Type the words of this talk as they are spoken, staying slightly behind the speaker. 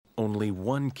Only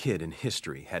one kid in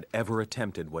history had ever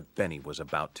attempted what Benny was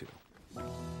about to.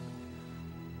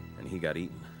 And he got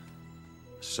eaten.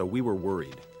 So we were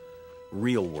worried.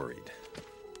 Real worried.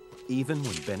 Even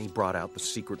when Benny brought out the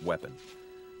secret weapon.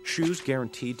 Shoes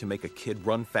guaranteed to make a kid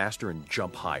run faster and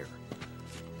jump higher.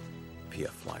 PF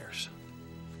Flyers.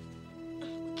 We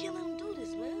can't let him do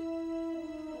this, man.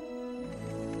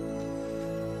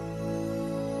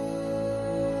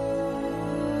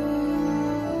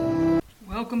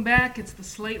 Welcome back. It's the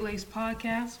Slate Lace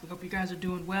Podcast. We hope you guys are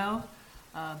doing well.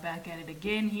 Back at it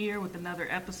again here with another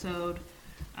episode.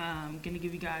 I'm going to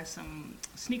give you guys some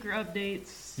sneaker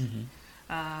updates. Mm-hmm.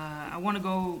 I want to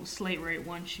go Slate Rate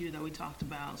one shoe that we talked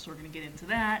about, so we're going to get into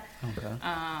that. Okay.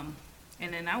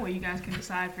 And then that way you guys can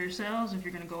decide for yourselves if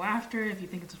you're going to go after it, if you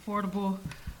think it's affordable.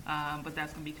 But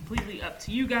that's going to be completely up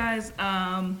to you guys.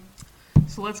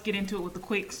 So let's get into it with the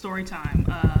quick story time.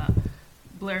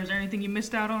 Blair, is there anything you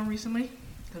missed out on recently?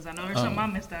 Because I know there's something I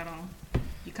missed out on.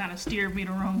 You kind of steered me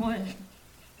the wrong way.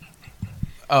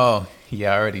 Oh,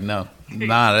 yeah, I already know.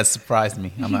 Nah, that surprised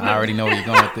me. I already know where you're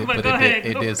going with it, but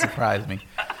it did surprise me.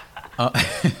 I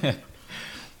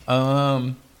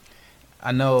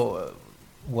know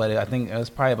I think it was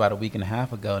probably about a week and a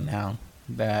half ago now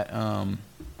that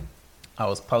I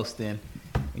was posting,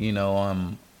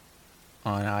 on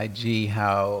IG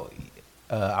how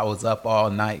I was up all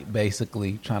night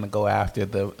basically trying to go after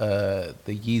the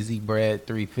Yeezy Bread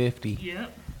 350.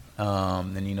 Yep.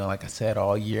 And like I said,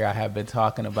 all year I have been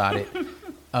talking about it.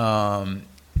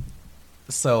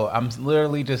 So I'm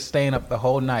literally just staying up the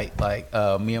whole night, like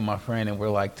me and my friend, and we're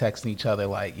like texting each other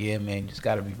like, yeah, man, you just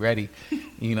got to be ready.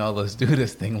 Let's do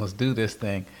this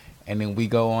thing. And then we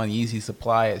go on Yeezy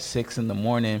Supply at 6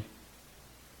 a.m.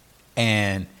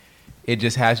 and it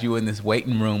just has you in this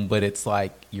waiting room, but it's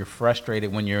like you're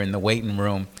frustrated when you're in the waiting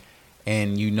room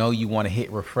and you want to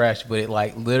hit refresh, but it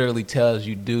like literally tells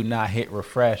you do not hit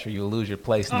refresh or you'll lose your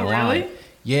place in the line. Really?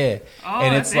 Yeah. Oh,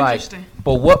 and that's it's like, interesting.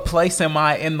 but what place am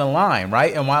I in the line,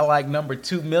 right? Am I like number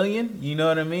 2 million? You know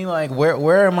what I mean? Like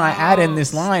where am I at in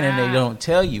this line? And they don't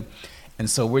tell you. And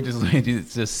so we're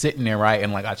just sitting there, right?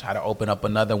 And like I try to open up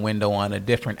another window on a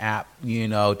different app,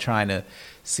 trying to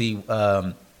see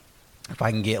if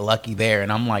I can get lucky there.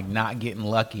 And I'm like not getting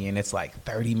lucky. And it's like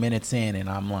 30 minutes in and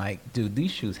I'm like, dude,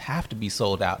 these shoes have to be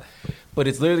sold out. But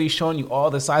it's literally showing you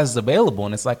all the sizes available,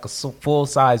 and it's like a full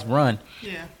size run.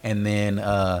 Yeah. And then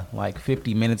like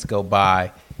 50 minutes go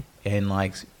by, and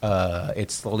like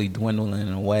it's slowly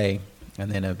dwindling away,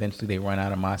 and then eventually they run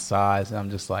out of my size, and I'm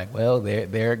just like, well,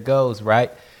 there it goes,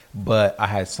 right? But I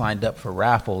had signed up for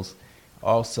raffles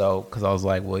also because I was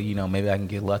like, well, maybe I can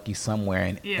get lucky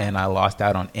somewhere, and I lost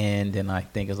out on End, and I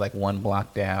think it was like one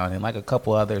block down, and like a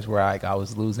couple others where I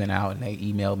was losing out, and they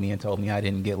emailed me and told me I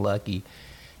didn't get lucky.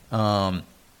 And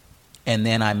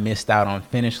then I missed out on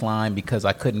Finish Line because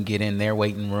I couldn't get in their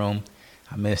waiting room.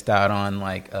 I missed out on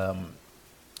like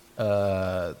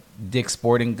Dick's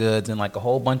Sporting Goods and like a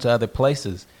whole bunch of other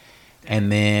places. And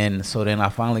then I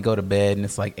finally go to bed and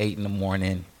it's like 8 a.m.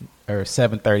 or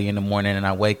 7:30 in the morning, and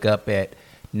I wake up at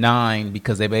 9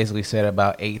 because they basically said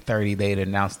about 8:30 they'd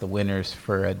announce the winners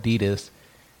for Adidas.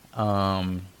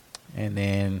 And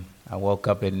then I woke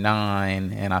up at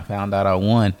 9 and I found out I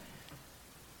won.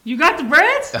 You got the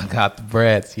breads? I got the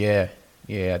breads, yeah.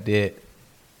 Yeah, I did.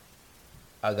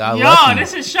 I got lucky.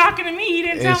 This is shocking to me. You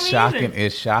didn't tell me either.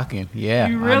 It's shocking, yeah.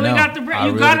 You really got the bread?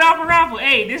 You got it off a raffle.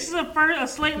 Hey, this is a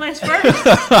Slate Lace first.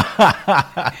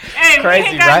 Hey, crazy, we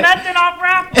ain't got right? nothing off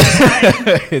raffle.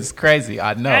 Right? It's crazy,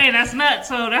 I know. Hey, that's nuts.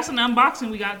 So that's an unboxing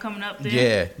we got coming up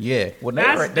there. Yeah. Well,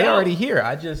 they already here.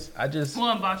 I just We'll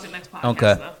unbox it next podcast,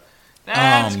 Okay. though.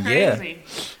 That's crazy.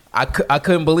 Yeah. I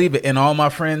couldn't believe it, and all my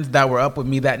friends that were up with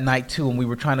me that night too, and we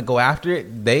were trying to go after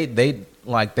it. They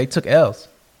took L's.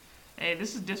 Hey,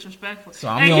 this is disrespectful. So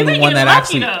I'm the only one that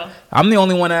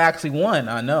actually won.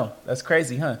 I know, that's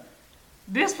crazy, huh?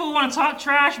 This fool want to talk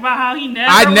trash about how he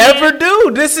never. I never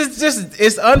do. This is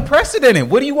it's unprecedented.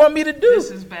 What do you want me to do?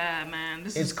 This is bad, man.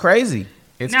 It's crazy.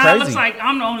 It's now crazy. It looks like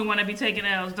I'm the only one that be taking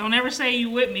L's. Don't ever say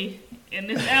you with me in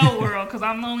this L world, because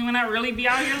I'm the only one that really be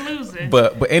out here losing.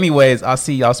 But anyways, I'll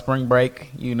see y'all spring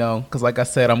break, because like I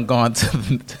said, I'm going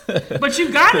to. But you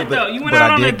got it though. You went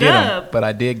out on a dub. But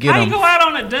I did get them. How you go out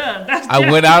on a dub? I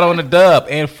went out on a dub,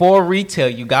 and for retail,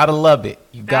 you gotta love it.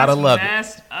 Gotta love it.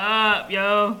 That's messed up,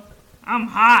 yo. I'm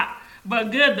hot.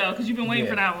 But good, though, because you've been waiting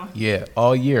for that one. Yeah,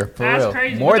 all year, for That's real.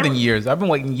 crazy. More than years. I've been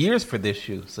waiting years for this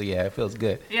shoe. So, yeah, it feels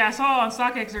good. Yeah, I saw on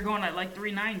StockX they're going at like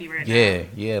 $390 right now.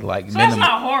 Yeah, like so minimum. that's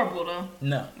not horrible, though.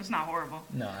 No. It's not horrible.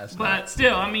 No, that's but not. But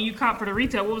still, I mean, you comp for the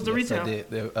retail. What was the retail?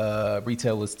 The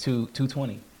retail was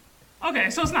 $220. Okay,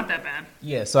 so it's not that bad.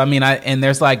 Yeah, so I mean, and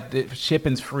there's like the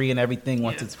shipping's free and everything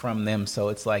once Yeah. it's from them, so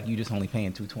it's like you just only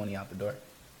paying $220 out the door.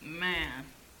 Man,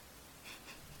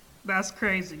 that's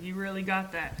crazy. You really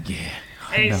got that. Yeah.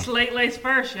 Hey, know. Slate Lace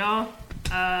first, y'all.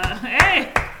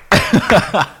 Hey.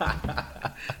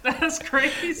 That's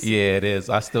crazy. Yeah, it is.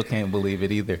 I still can't believe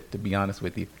it either, to be honest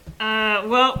with you.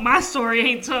 Well, my story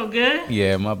ain't so good.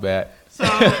 Yeah, my bad. So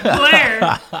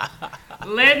Blair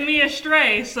led me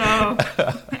astray. So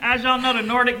as y'all know, the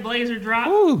Nordic Blazer dropped.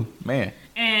 Ooh, man.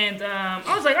 And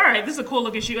I was like, all right, this is a cool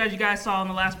looking shoe, as you guys saw in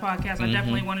the last podcast. I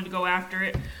definitely wanted to go after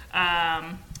it.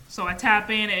 So I tap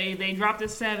in. They dropped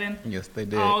at 7. Yes, they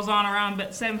did. I was on around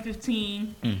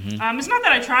 7:15. It's not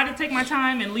that I try to take my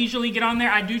time and leisurely get on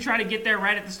there. I do try to get there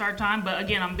right at the start time. But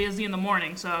again, I'm busy in the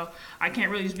morning, so I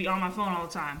can't really just be on my phone all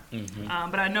the time.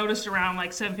 But I noticed around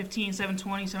like 7:15,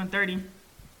 7:20, 7:30.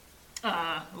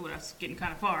 Oh, that's getting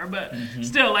kind of far. But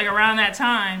still, like around that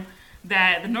time,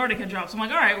 that the Nordic had dropped. So I'm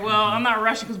like, all right, well, I'm not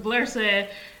rushing because Blair said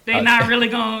they're not really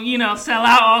going to, sell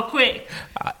out all quick.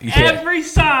 Yeah. Every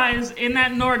size in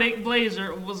that Nordic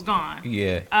Blazer was gone.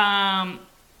 Yeah.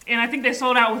 And I think they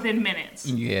sold out within minutes.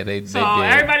 Yeah, they So did.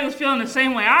 everybody was feeling the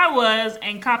same way I was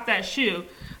and copped that shoe.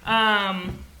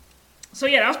 So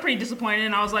yeah, that was pretty disappointing.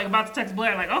 And I was like about to text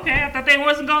Blair, like, okay, I thought they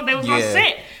was going to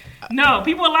sit. No,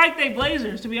 people like their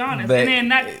Blazers, to be honest. But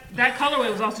and then that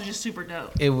colorway was also just super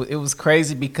dope. It was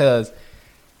crazy because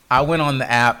I went on the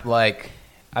app like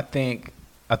I think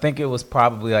it was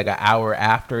probably like an hour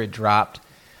after it dropped,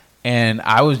 and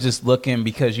I was just looking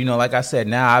because like I said,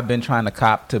 now I've been trying to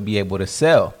cop to be able to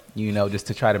sell, just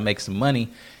to try to make some money,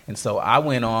 and so I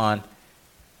went on,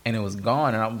 and it was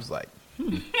gone, and I was like,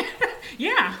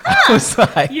 Yeah, I was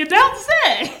like, you don't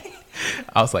say.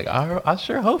 I was like, I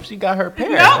sure hope she got her pair.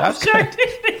 No, sure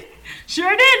didn't.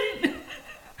 Sure didn't.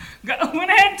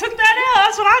 Went ahead and took that L.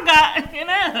 That's what I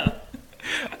got.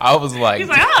 I was like, He's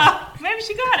like, maybe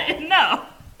she got it. No.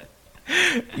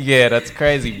 yeah, that's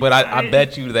crazy. But I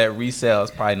bet you that resale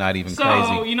is probably not even So,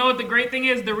 crazy. you know what the great thing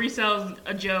is? The resale's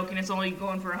a joke, and it's only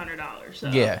going for $100. So.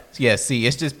 Yeah. See,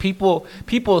 it's just people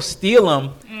steal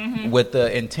them with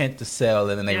the intent to sell,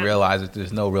 and then they realize that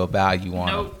there's no real value on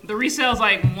them. Nope. The resale's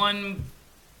like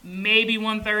maybe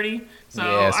 $130. So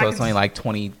Yeah, so it's only like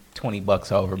 $20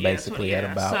 over yeah, basically at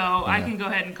about. So I can go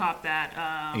ahead and cop that.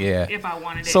 If I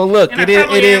wanted it. So look, And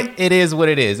it is what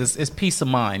it is. It's peace of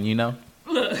mind,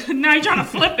 Look, now you're trying to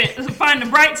flip it to find the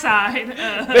bright side.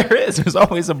 There is. There's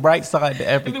always a bright side to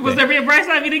everything. Was there be a bright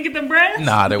side if you didn't get them breads?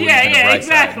 Nah, there wouldn't be a bright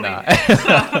exactly. side.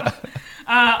 So,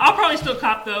 I'll probably still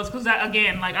cop those because,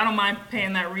 again, like I don't mind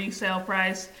paying that resale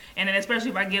price, and then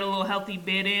especially if I get a little healthy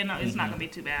bid in, it's not gonna be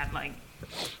too bad. Like,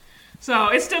 so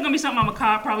it's still gonna be something I'm gonna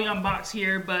cop, probably unbox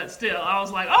here, but still, I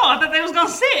was like, oh, I thought they was gonna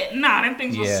sit. Nah, them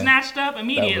things was snatched up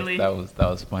immediately. That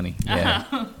was funny. Yeah,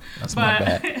 that's my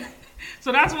bad.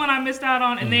 So that's one I missed out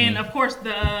on, and then of course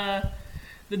the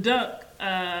Dunk,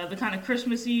 the kind of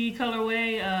Christmassy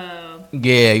colorway.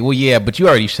 Yeah, but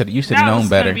you should have known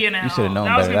better. You should have known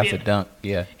better. That's a Dunk.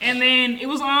 Yeah. And then it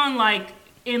was on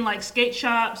in skate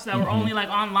shops that were only like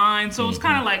online, so it was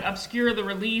kind of like obscure the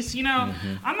release. I'm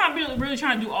not really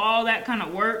trying to do all that kind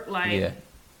of work.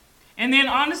 And then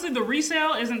honestly, the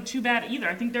resale isn't too bad either.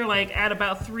 I think they're like at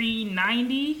about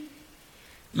 $390.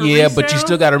 Yeah, resale. but you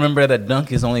still got to remember that a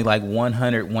Dunk is only like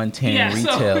 100, 110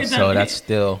 retail, so that's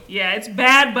still. Yeah, it's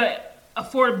bad, but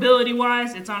affordability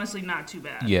wise, it's honestly not too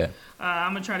bad. Yeah.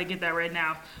 I'm gonna try to get that right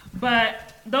now,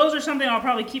 but those are something I'll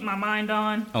probably keep my mind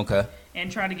on. Okay.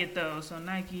 And try to get those. So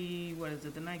Nike, what is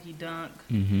it? The Nike Dunk.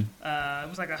 Mm-hmm. It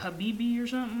was like a Habibi or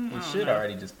something. It should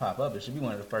already just pop up. It should be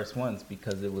one of the first ones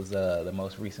because it was the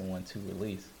most recent one to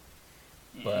release.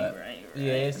 But right.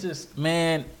 yeah, it's just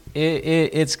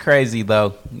it's crazy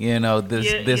though.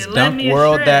 This led Dunk me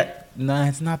world astray.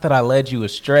 It's not that I led you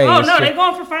astray. Oh it's no, just, they're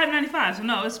going for $5.95. So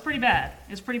no, it's pretty bad.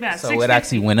 It's pretty bad. So it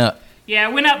actually went up. Yeah,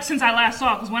 it went up since I last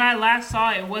saw it. Because when I last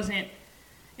saw it, it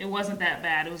wasn't that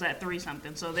bad. It was at 3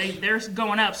 something. So they're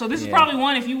going up. So this is probably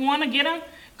one. If you want to get them,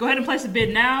 go ahead and place a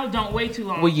bid now. Don't wait too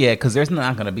long. Well, yeah, because there's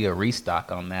not going to be a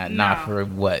restock on that. No. Not for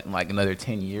like another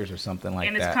 10 years or something like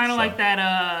that. And it's kind of like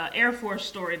that Air Force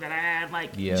story that I had.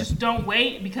 Like, just don't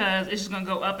wait because it's just going to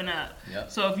go up and up.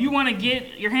 Yep. So if you want to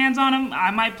get your hands on them, I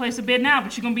might place a bid now,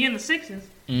 but you're going to be in the 6s.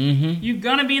 Mm-hmm. You're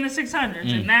going to be in the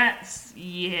 600s. And that's,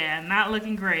 not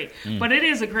looking great. But it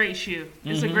is a great shoe.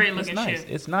 It's a great looking shoe.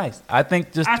 It's nice. I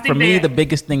think for me, the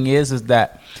biggest thing is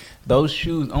that those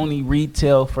shoes only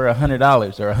retail for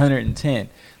 $100 or $110.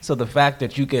 So the fact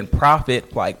that you can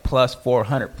profit like plus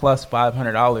 $400, plus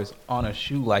 $500 on a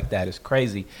shoe like that is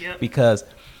crazy. Yep. Because,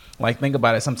 like, think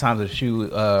about it. Sometimes a shoe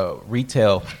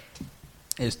retail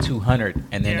is $200,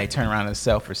 and then Yeah. they turn around and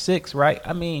sell for $6, right?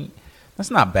 I mean,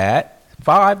 that's not bad.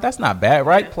 $5, that's not bad,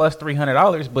 right? Yeah. Plus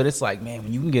 $300, but it's like, man,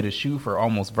 when you can get a shoe for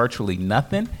almost virtually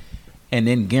nothing, and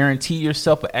then guarantee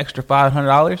yourself an extra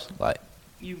 $500, like,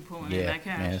 You pulling in yeah, that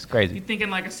cash. man, it's crazy. You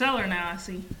thinking like a seller now, I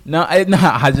see. No,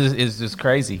 it's just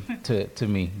crazy to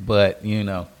me, but you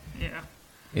know, Yeah,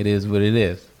 it is what it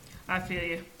is. I feel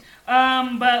you.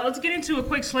 But let's get into a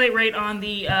quick slate rate on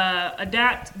the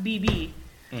Adapt BB,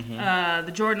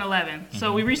 the Jordan 11.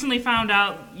 So you recently found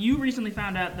out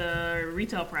the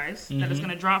retail price that it's going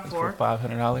to drop For for.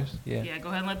 $500, yeah, Yeah, go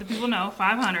ahead and let the people know.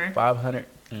 500. 500.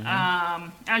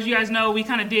 As you guys know, we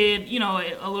kind of did,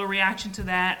 a little reaction to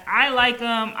that. I like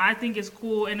them. I think it's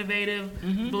cool, innovative.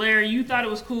 Blair, you thought it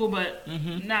was cool, but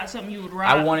not something you would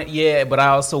rock. But I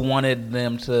also wanted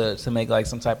them to make like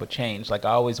some type of change. Like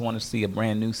I always want to see a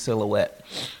brand new silhouette.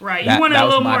 Right. That- You wanted that a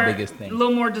was little my more, biggest thing. a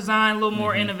little more design, a little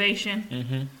more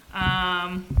innovation.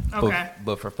 Okay.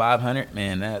 But for 500,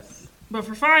 man, that's But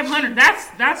for 500,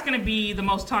 that's going to be the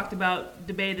most talked about,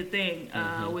 debated thing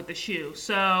with the shoe.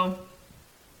 So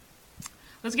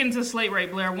let's get into the slate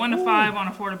rate, Blair. 1 to 5 on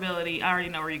affordability. I already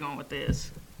know where you're going with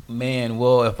this. man.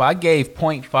 Well, if I gave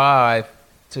 0.5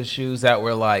 to shoes that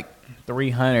were like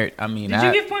 300, I mean, Did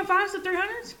you give 0.5s to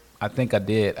 300s? I think I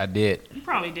did. You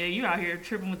probably did. You out here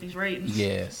tripping with these ratings.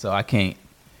 Yeah, so I can't.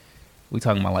 We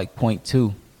talking about like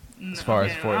 0.2 as far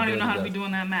as I don't even know how to affordability be goes.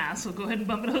 doing that math, so go ahead and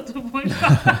bump it up to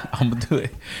 0.5. I'm gonna do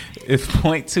it. It's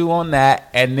 0.2 on that,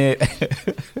 and then.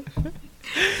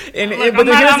 Look,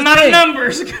 I'm not a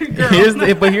numbers girl. Here's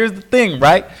the thing,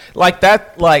 right? Like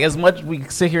that, like as much as we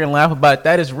sit here and laugh about it,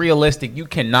 that is realistic. You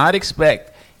cannot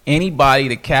expect anybody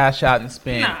to cash out and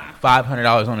spend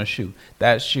 $500 on a shoe.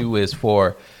 That shoe is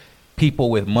for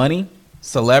people with money,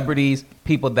 celebrities,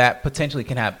 people that potentially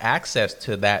can have access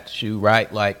to that shoe,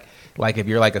 right? Like if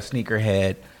you're like a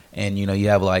sneakerhead and you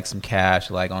have like some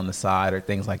cash like on the side or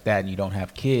things like that, and you don't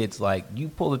have kids, like you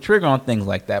pull the trigger on things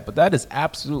like that. But that is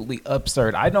absolutely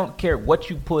absurd. I don't care what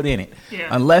you put in it,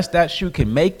 unless that shoe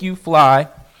can make you fly,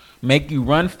 make you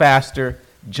run faster,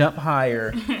 jump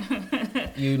higher.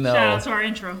 Shout out to our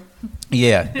intro.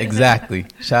 Yeah, exactly.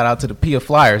 Shout out to the Pia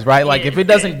Flyers, right? Like if it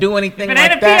doesn't do anything If it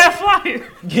ain't like a that, PF Flyer.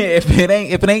 yeah, if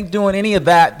it ain't doing any of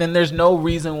that, then there's no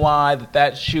reason why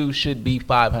that shoe should be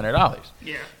 $500.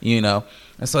 Yeah.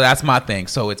 And so that's my thing.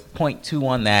 So it's 0.2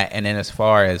 on that, and then as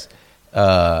far as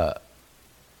the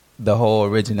whole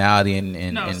originality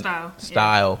and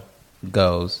style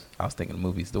goes, I was thinking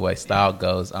movies. The way style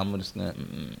goes, I'm just gonna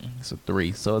it's a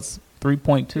 3. So it's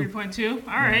 3.2. 3.2.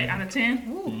 All right, out of 10.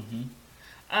 Ooh.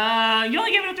 You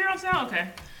only gave it a 3 on style? Okay.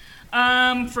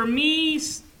 For me,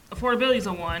 affordability is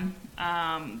a 1.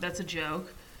 That's a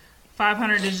joke.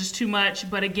 500 is just too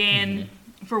much. But again,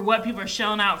 for what people are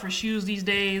shelling out for shoes these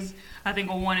days, I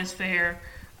think a 1 is fair.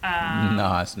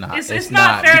 No, it's not. It's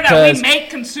not fair that we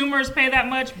make consumers pay that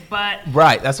much, but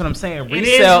right. That's what I'm saying.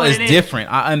 Resale is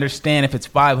different. I understand if it's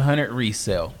 500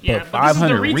 resale, but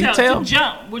 500 retail to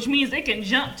jump, which means it can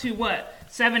jump to what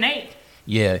 7, 8.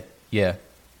 Yeah.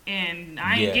 And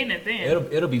I ain't getting it then.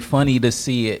 It'll be funny to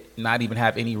see it not even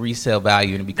have any resale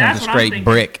value and it becomes a straight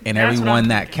brick, and everyone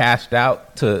that cashed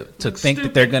out to think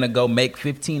that they're gonna go make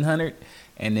 $1,500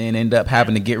 and then end up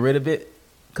having to get rid of it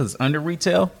because it's under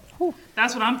retail.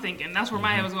 That's what I'm thinking. That's where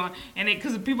my head was going. And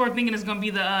because people are thinking it's going to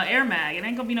be the Air Mag. It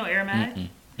ain't going to be no Air Mag.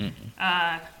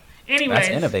 Anyways. That's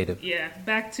innovative. Yeah.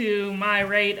 Back to my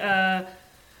rate. 1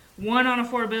 on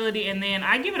affordability. And then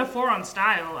I give it a 4 on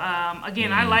style.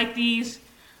 Again, I like these.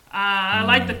 I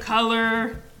like the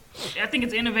color. I think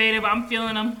it's innovative. I'm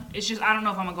feeling them. It's just I don't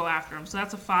know if I'm going to go after them. So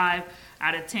that's a 5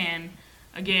 out of 10.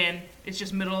 Again, it's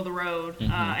just middle of the road,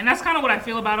 and that's kind of what I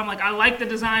feel about them. Like I like the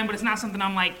design, but it's not something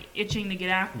I'm like itching to go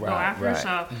after. Right.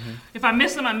 So if I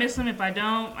miss them, I miss them. If I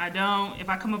don't, I don't. If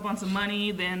I come up on some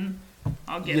money, then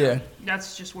I'll get them.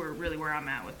 That's just where I'm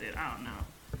at with it. I don't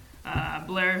know.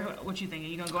 Blair, what you thinking?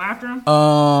 You gonna go after them?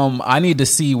 I need to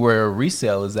see where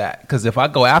resale is at, because if I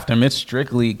go after them, it's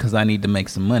strictly because I need to make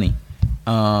some money.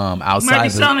 Outside, you might be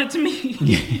selling it to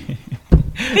me.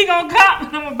 He gonna cop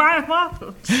and I'm gonna buy him off.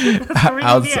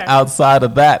 Outside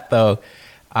of that, though,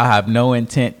 I have no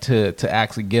intent to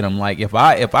actually get them. Like if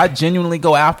I genuinely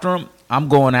go after them, I'm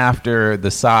going after the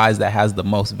size that has the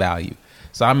most value.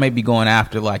 So I may be going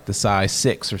after like the size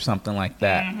 6 or something like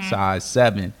that, size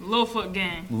 7. Littlefoot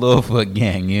gang. Littlefoot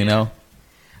gang, you know.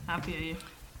 I feel you.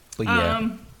 But yeah.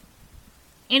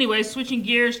 Anyway, switching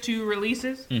gears to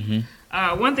releases.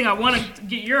 One thing I want to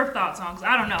get your thoughts on, because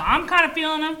I don't know. I'm kind of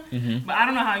feeling them, but I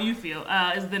don't know how you feel.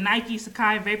 Is the Nike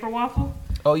Sakai Vapor Waffle.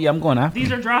 Oh, yeah, I'm going after These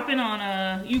them. are dropping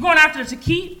on, you going after to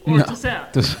keep or to sell?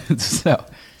 To sell.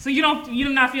 So you're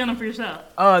not feeling them for yourself?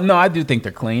 No, I do think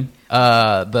they're clean.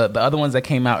 The other ones that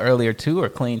came out earlier too are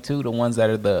clean too. The ones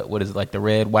that are the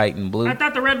red, white, and blue. I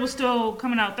thought the red was still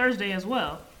coming out Thursday as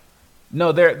well.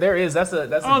 No, there is. That's a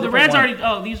the red's one. already.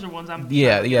 Oh, these are ones I'm.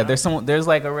 Yeah. There's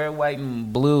like a red, white,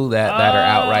 and blue that are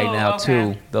out right now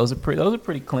okay. too. Those are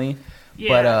pretty clean.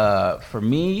 Yeah. But for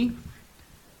me,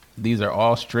 these are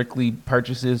all strictly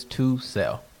purchases to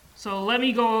sell. So let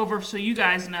me go over so you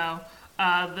guys know.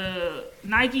 The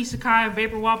Nike Sakai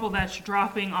Vapor Waffle that's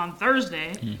dropping on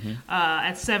Thursday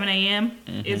at 7 a.m.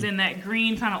 is in that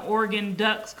green kind of Oregon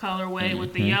Ducks colorway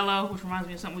with the yellow, which reminds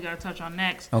me of something we got to touch on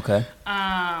next. Okay.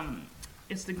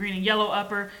 It's the green and yellow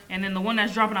upper. And then the one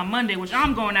that's dropping on Monday, which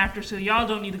I'm going after, so y'all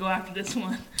don't need to go after this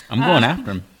one. I'm going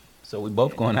after him. So we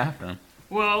both going after him.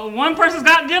 Well, one person's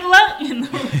got good luck,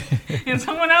 and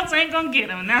someone else ain't going to get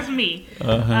them, and that's me.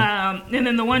 And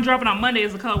then the one dropping on Monday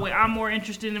is the colorway I'm more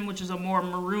interested in, which is a more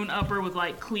maroon upper with,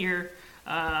 like, clear,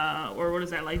 or what is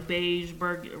that, like beige,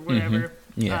 or whatever,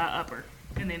 upper.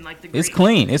 And then, like, the green. It's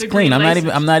clean. It's clean.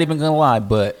 I'm not even going to lie,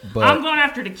 but I'm going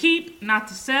after to keep, not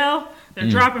to sell. They're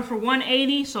dropping for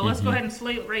 $180, so let's go ahead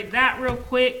and rate that real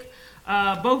quick.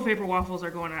 Both Vapor Waffles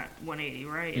are going at $180,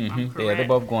 right? If I'm correct. Yeah, they're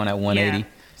both going at $180. Yeah.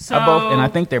 So, and I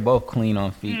think they're both clean on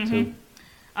feet too.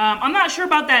 I'm not sure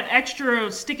about that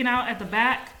extra sticking out at the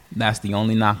back. That's the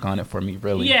only knock on it for me,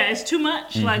 really. Yeah, it's too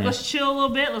much. Like, let's chill a little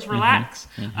bit. Let's relax.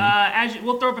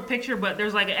 We'll throw up a picture, but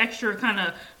there's like an extra kind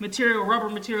of material, rubber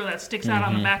material that sticks out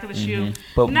on the back of the shoe.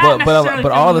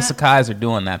 But all the Sakai's are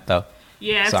doing that though.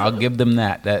 Yeah. So I'll give them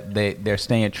that they're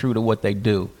staying true to what they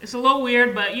do. It's a little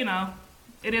weird, but you know,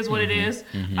 it is what it is.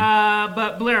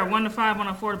 But Blair, 1 to 5 on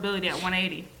affordability at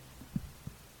 $180.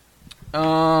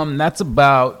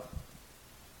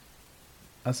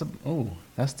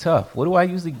 That's tough. What do I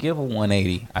usually give a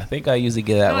 180? I think I usually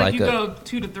get that like you go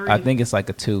 2 to 3. I think it's like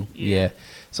a 2. Yeah.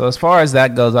 So as far as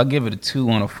that goes, I'll give it a 2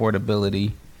 on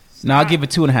affordability. No, I'll give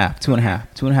it 2.5.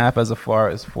 2.5 as far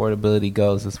as affordability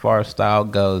goes. As far as style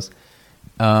goes,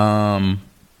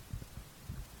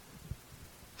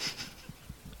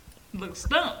 look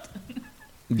stumped.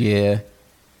 Yeah.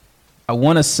 I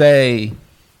want to say.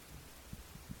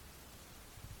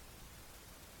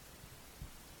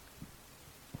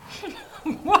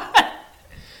 What?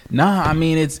 Nah, I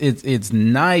mean it's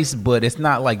nice, but it's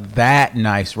not like that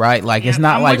nice, right? Like it's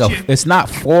not it's not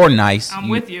for nice. I'm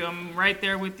with you. I'm right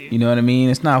there with you. You know what I mean?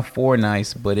 It's not for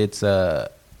nice, but it's Okay,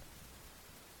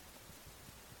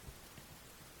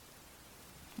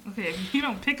 if you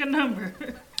don't pick a number.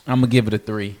 I'm gonna give it a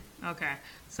 3. Okay,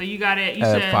 so you got it. You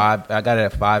said 5. I got it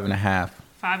at 5.5.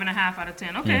 5.5 out of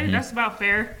 10. Okay, that's about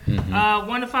fair.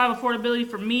 1 to 5 affordability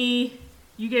for me.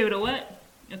 You gave it a what?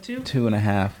 A 2?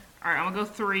 2.5. All right, I'm gonna go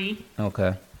 3.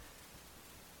 Okay.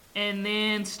 And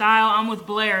then style, I'm with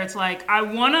Blair. It's like I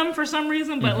want them for some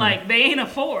reason, but like they ain't a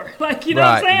 4. Like you know what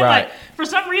I'm saying? Right. Like for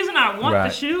some reason I want the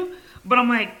shoe, but I'm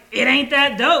like it ain't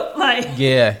that dope. Like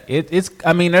yeah, it's.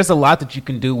 I mean, there's a lot that you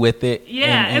can do with it.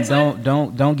 Yeah, and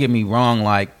don't get me wrong.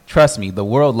 Like trust me, the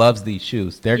world loves these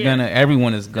shoes.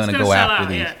 Everyone is gonna go after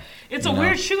these. Yeah. It's a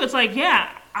weird shoe. It's like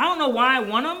I don't know why I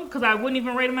want them because I wouldn't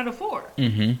even rate them at a 4.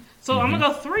 So I'm gonna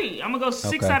go 3. I'm gonna go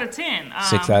 6 out of 10.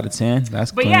 6 out of 10.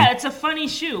 That's. But clean. yeah, it's a funny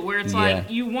shoe where it's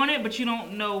like you want it, but you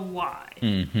don't know why.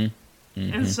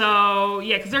 And so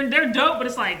because they're dope, but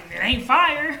it's like it ain't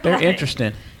fire. They're like,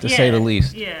 interesting to say the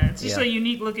least. Yeah, it's just a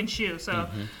unique looking shoe. So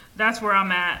that's where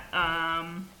I'm at.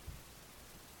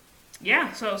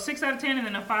 So 6 out of 10 and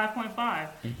then a 5.5.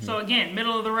 So again,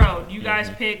 middle of the road. You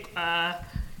guys pick.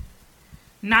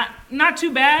 Not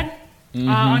too bad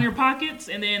on your pockets,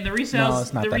 and then the resale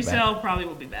probably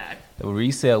will be bad. The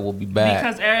resale will be bad,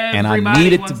 because and I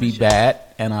need it to be bad,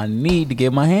 and I need to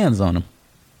get my hands on them.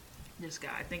 This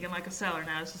guy thinking like a seller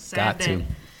now. It's a sad day.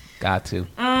 Got to.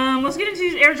 Let's get into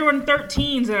these Air Jordan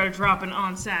 13s that are dropping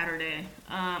on Saturday.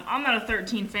 I'm not a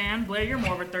 13 fan. Blair, you're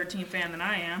more of a 13 fan than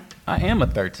I am. I am a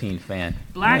 13 fan.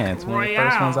 Black it's Royale. one of the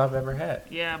first ones I've ever had.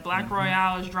 Yeah, Black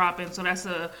Royale is dropping. So that's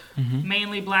a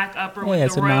mainly black upper yeah,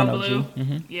 with the royal blue.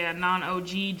 Mm-hmm. Yeah,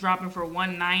 non-OG dropping for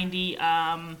 $190.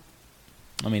 I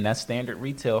mean, that's standard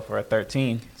retail for a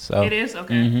 13. So it is?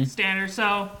 Okay, standard.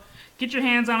 So get your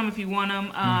hands on them if you want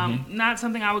them. Not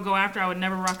something I would go after. I would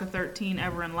never rock a 13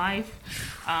 ever in life.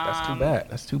 That's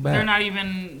too bad. They're not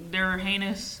even. They're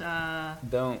heinous.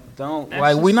 Don't.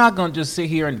 Like we're not gonna just sit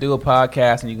here and do a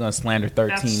podcast and you're gonna slander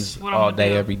 13s all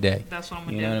day, every day. That's what I'm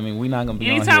gonna do. You know what I mean? We're not gonna be.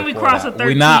 Anytime we cross a 13,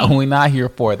 we're not here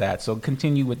for that. So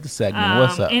continue with the segment.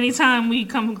 What's up? Anytime we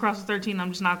come across a 13, I'm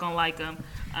just not gonna like them.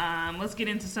 Let's get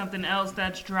into something else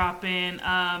that's dropping.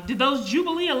 Did those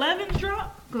Jubilee 11s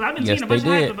drop? Because I've been Yes, seeing a they bunch of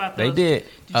hype did. about They those. did. Did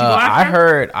you go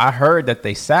after? I heard that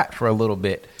they sat for a little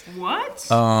bit. What?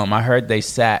 I heard they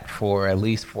sat for at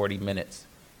least 40 minutes.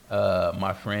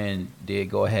 My friend did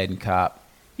go ahead and cop.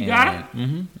 You got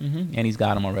 'em? Mm-hmm. And he's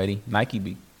got them already. Nike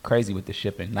be crazy with the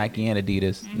shipping. Nike and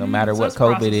Adidas. No matter So what it's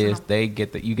COVID processing is,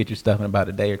 them. you get your stuff in about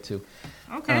a day or two.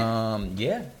 Okay.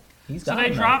 Yeah. He's So got they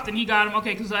 'em now. dropped and he got them.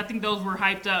 Okay, because I think those were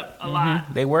hyped up a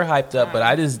lot. They were hyped up, but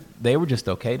they were just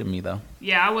okay to me though.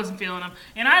 Yeah, I wasn't feeling them.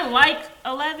 And I like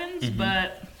 11s, Mm-hmm.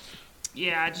 but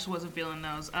yeah, I just wasn't feeling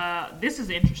those. This is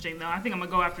interesting, though. I think I'm going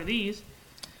to go after these.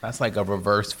 That's like a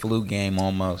reverse flu game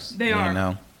almost. They are. You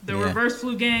know? The Yeah. reverse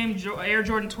flu game, Air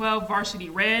Jordan 12 Varsity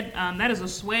Red. That is a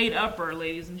suede upper,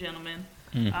 ladies and gentlemen.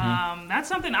 That's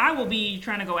something I will be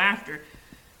trying to go after.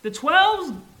 The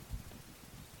 12s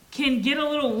can get a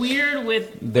little weird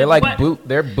with... They're like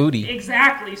they're booty.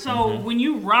 Exactly. So when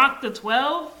you rock the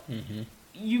 12,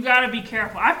 you got to be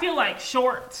careful. I feel like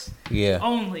shorts Yeah.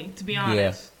 only, to be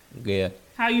honest. Yeah.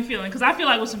 How you feeling? Because I feel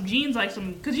like with some jeans,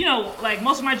 because like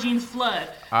most of my jeans flood,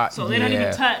 so they don't yeah.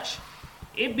 even touch.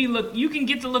 You can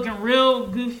get to looking real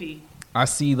goofy. I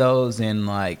see those in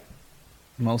like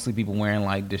mostly people wearing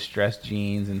like distressed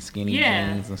jeans and skinny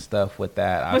Yeah. jeans and stuff with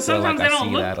that. I But feel sometimes like they I don't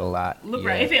see look that a lot. Look Yeah.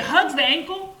 right. If it hugs the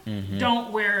ankle,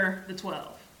 don't wear the 12.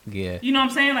 Yeah. You know what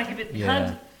I'm saying? Like if it Yeah.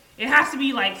 hugs, it has to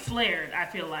be like flared. I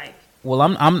feel like. Well,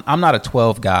 I'm not a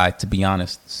 12 guy to be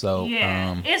honest. So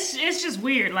Yeah, it's just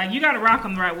weird. Like you got to rock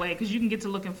them the right way because you can get to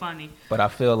looking funny. but I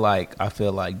feel like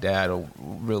Dad will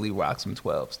really rock some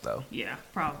 12s though. Yeah,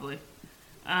 probably.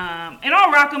 And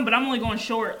I'll rock them, but I'm only going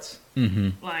shorts.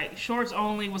 Like shorts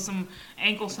only with some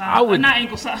ankle socks. I would- not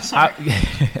ankle socks. Sorry,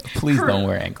 Please Crew. don't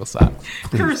wear ankle socks.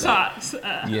 Please crew don't. socks.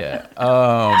 Yeah.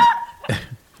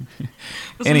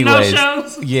 With some Anyways,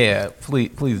 no-shows. yeah.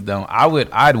 Please don't.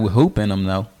 I'd hoop in them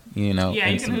though. You know, Yeah,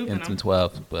 in you can some hoop in in some them.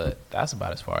 12s, but that's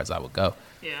about as far as I would go.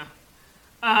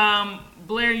 Yeah.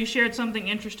 Blair, you shared something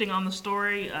interesting on the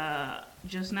story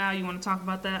just now. You want to talk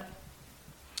about that?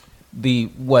 The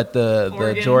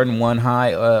Oregon. Jordan 1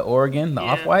 high Oregon, the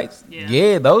Yeah, off whites. yeah.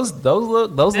 Yeah, those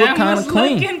look That kind was of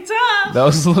clean. looking tough.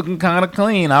 Those looking kind of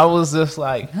clean. I was just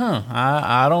like,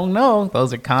 I don't know.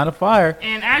 Those are kind of fire.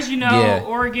 And as you know, Yeah.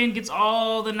 Oregon gets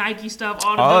all the Nike stuff,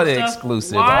 all All the the good stuff.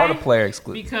 exclusives, Why? all the player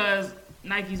exclusives. Because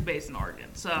Nike's based in Oregon,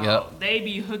 so Yep. they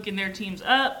be hooking their teams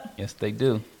up. Yes, they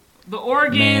do. The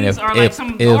Oregons Man, if- are like if-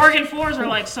 the if- Oregon 4s are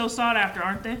like so sought after,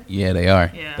 aren't they? Yeah, they are.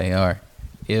 Yeah. They are.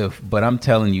 But I'm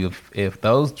telling you, if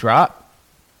those drop,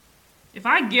 If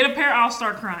I get a pair, I'll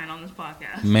start crying on this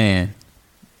podcast. man,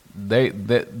 they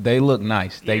look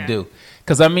nice. They Yeah. do.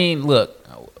 Because I mean, look,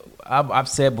 I've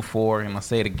said before, and I'll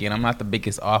say it again. I'm not the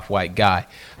biggest off-white guy,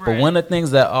 but Right. one of the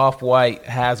things that off-white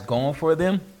has going for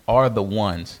them are the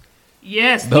ones.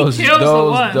 Yes, Those he kills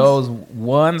the ones. those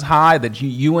ones high, the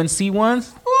UNC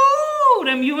ones. Ooh,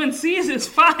 them UNCs is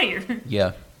fire.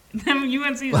 Yeah, Them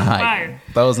UNCs is like, fire.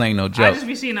 those ain't no I joke. just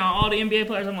be seeing all the NBA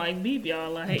players. I'm like, beep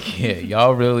y'all. Like, Yeah,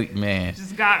 y'all really, man.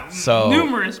 just got So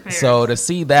numerous pairs. So to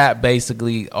see that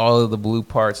basically all of the blue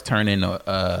parts turn into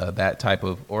that type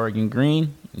of Oregon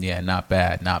green, yeah, not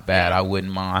bad, not bad. I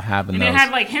wouldn't mind having and those. it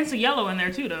had like hints of yellow in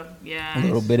there too, though. Yeah, A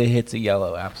little bit of hits of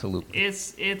yellow, absolutely.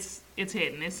 It's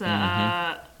hitting. It's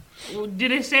Mm-hmm.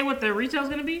 did it say what the retail's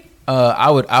gonna be? I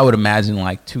would imagine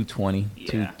like 220,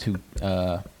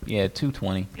 Yeah.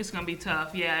 220. It's gonna be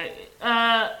tough. Yeah.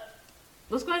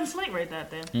 Let's go ahead and slate rate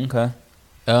that then. Okay.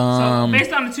 So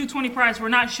based on the 220 price, we're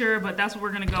not sure, but that's what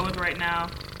we're gonna go with right now.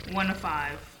 1 to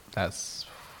 5. That's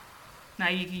Now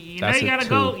you know That's you a gotta 2.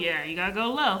 go. Yeah, you gotta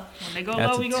go low. When they go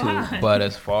that's low, we a go 2. high. But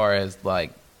as far as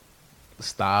like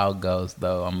style goes,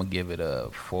 though, I'm gonna give it a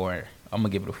 4. I'm gonna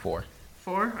give it a 4.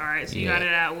 4. All right. So you Yeah. got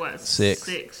it at what?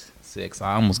 6. 6.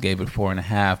 I almost gave it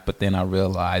 4.5, but then I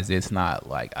realized it's not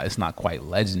quite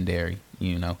legendary,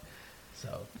 you know.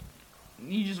 So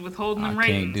You just withholding I them can't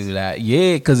ratings. do that.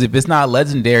 Yeah, because if it's not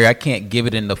legendary, I can't give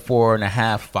it in the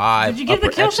 4.5, 5. Did you give the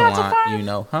upper kill shots a echelon, 5? You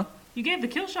know, huh? You gave the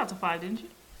kill shots a 5, didn't you?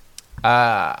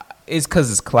 It's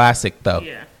because it's classic though.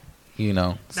 Yeah. You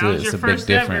know, That was it's your a big first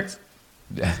ever. difference.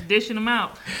 Dishing them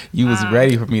out. You was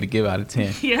ready for me to give out a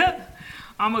 10. Yeah.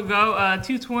 I'm going to go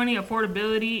 220.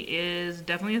 Affordability is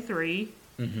definitely a 3.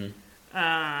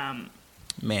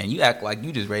 Man, you act like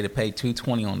you just ready to pay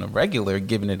 $220 on the regular,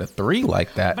 giving it a 3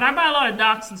 like that. But I buy a lot of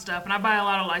docs and stuff, and I buy a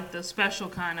lot of like the special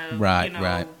kind of, Right,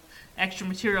 right. extra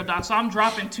material docs. So I'm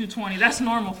dropping 220. That's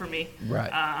normal for me,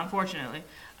 Right. Unfortunately.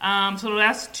 So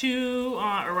that's 2,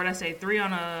 or what I say, 3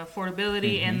 on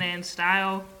affordability, and then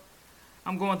style.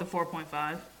 I'm going with the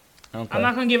 4.5. Okay. I'm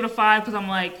not going to give it a 5 because I'm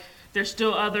like, There's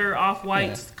still other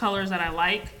off-white colors that I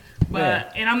like. But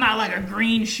Yeah. and I'm not like a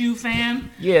green shoe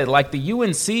fan. Yeah, like the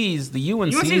UNCs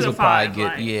UNC's a would 5, probably get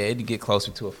like- it'd get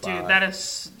closer to a 5. Dude, that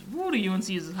is the UNC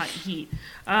is hot heat.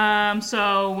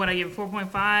 So what I give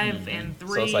 4.5 and 3,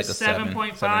 So it's like a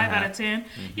 7.5 7.5. out of 10.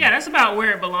 Yeah, that's about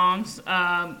where it belongs.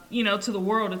 To the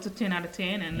world, it's a 10 out of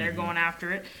 10, and they're going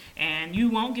after it. And you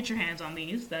won't get your hands on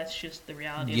these. That's just the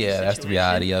reality. Of the Yeah, that's the situation.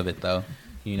 reality of it, though.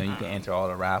 You know, you can enter all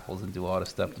the raffles and do all the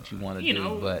stuff that you want to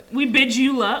do, but we bid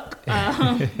you luck,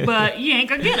 but you ain't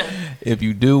gonna get them. if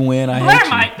you do win, I Blair hate you.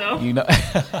 might, though. You know,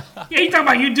 Yeah, you talking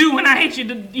about you do when I hate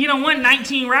you. You don't win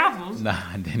 19 raffles. nah,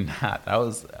 I did not. That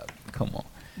was come on,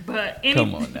 But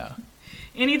come on now.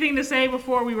 anything to say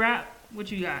before we wrap?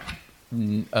 What you got?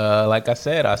 Like I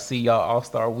said, I'll see y'all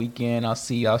All-Star Weekend. I'll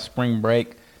see y'all spring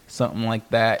break, something like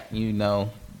that. You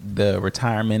know, the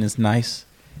retirement is nice.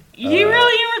 You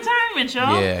really in retirement,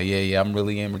 y'all? Yeah. I'm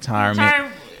really in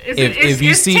retirement.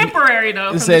 It's temporary though.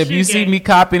 It from said the if you shoe see game. me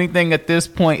cop anything at this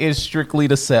point, it's strictly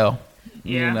to sell.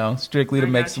 Yeah. You know, strictly to I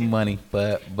make got some you. money.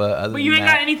 But other But you than ain't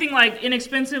that, got anything like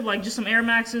inexpensive, like just some Air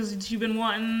Maxes that you've been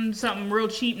wanting, something real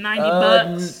cheap,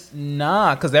 $90.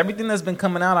 Nah, because everything that's been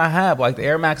coming out, I have. Like the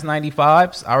Air Max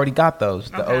 95s, I already got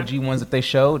those. The Okay. OG ones that they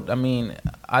showed. I mean,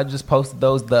 I just posted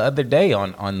those the other day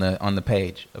on the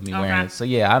page of me wearing Okay. it. So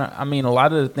yeah, I mean, a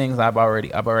lot of the things I've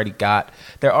already got.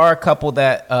 There are a couple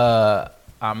that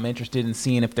I'm interested in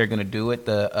seeing if they're gonna do it.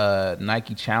 The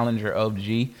Nike Challenger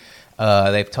OG.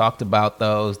 They've talked about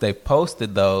those. They've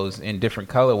posted those in different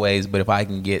colorways, but if I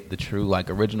can get the true like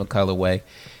original colorway,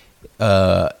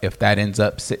 if that ends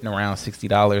up sitting around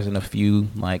 $60 in a few,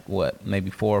 like what, maybe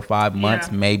 4 or 5 months,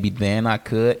 Yeah. maybe then I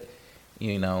could,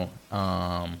 you know.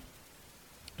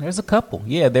 There's a couple.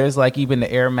 Yeah, there's like even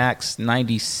the Air Max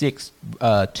 96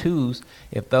 2s.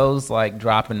 If those like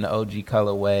drop in the OG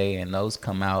colorway and those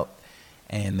come out,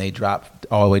 and they drop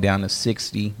all the way down to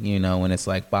 60, you know, when it's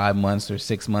like 5 months or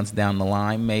 6 months down the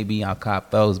line, maybe I'll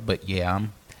cop those. But yeah,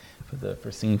 I'm for the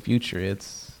foreseen future.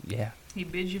 It's He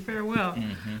bids you farewell.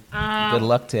 good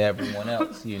luck to everyone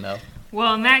else, you know.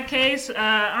 Well, in that case,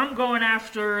 I'm going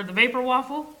after the Vapor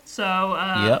Waffle. So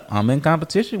Yep, I'm in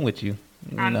competition with you.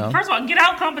 You know. First of all, get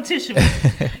out competition.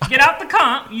 Get out the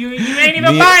comp. You ain't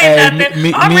even Me- buying hey, nothing.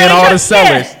 me I'm and really all the just-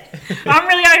 sellers. yeah. I'm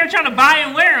really out here trying to buy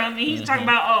and wear them, and he's talking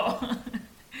about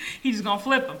he's just gonna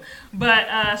flip them.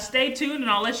 But stay tuned,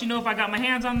 and I'll let you know if I got my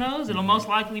hands on those. It'll most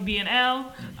likely be an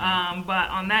L. But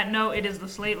on that note, it is the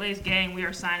Slate Lace Gang. We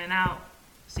are signing out.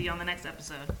 See you on the next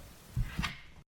episode.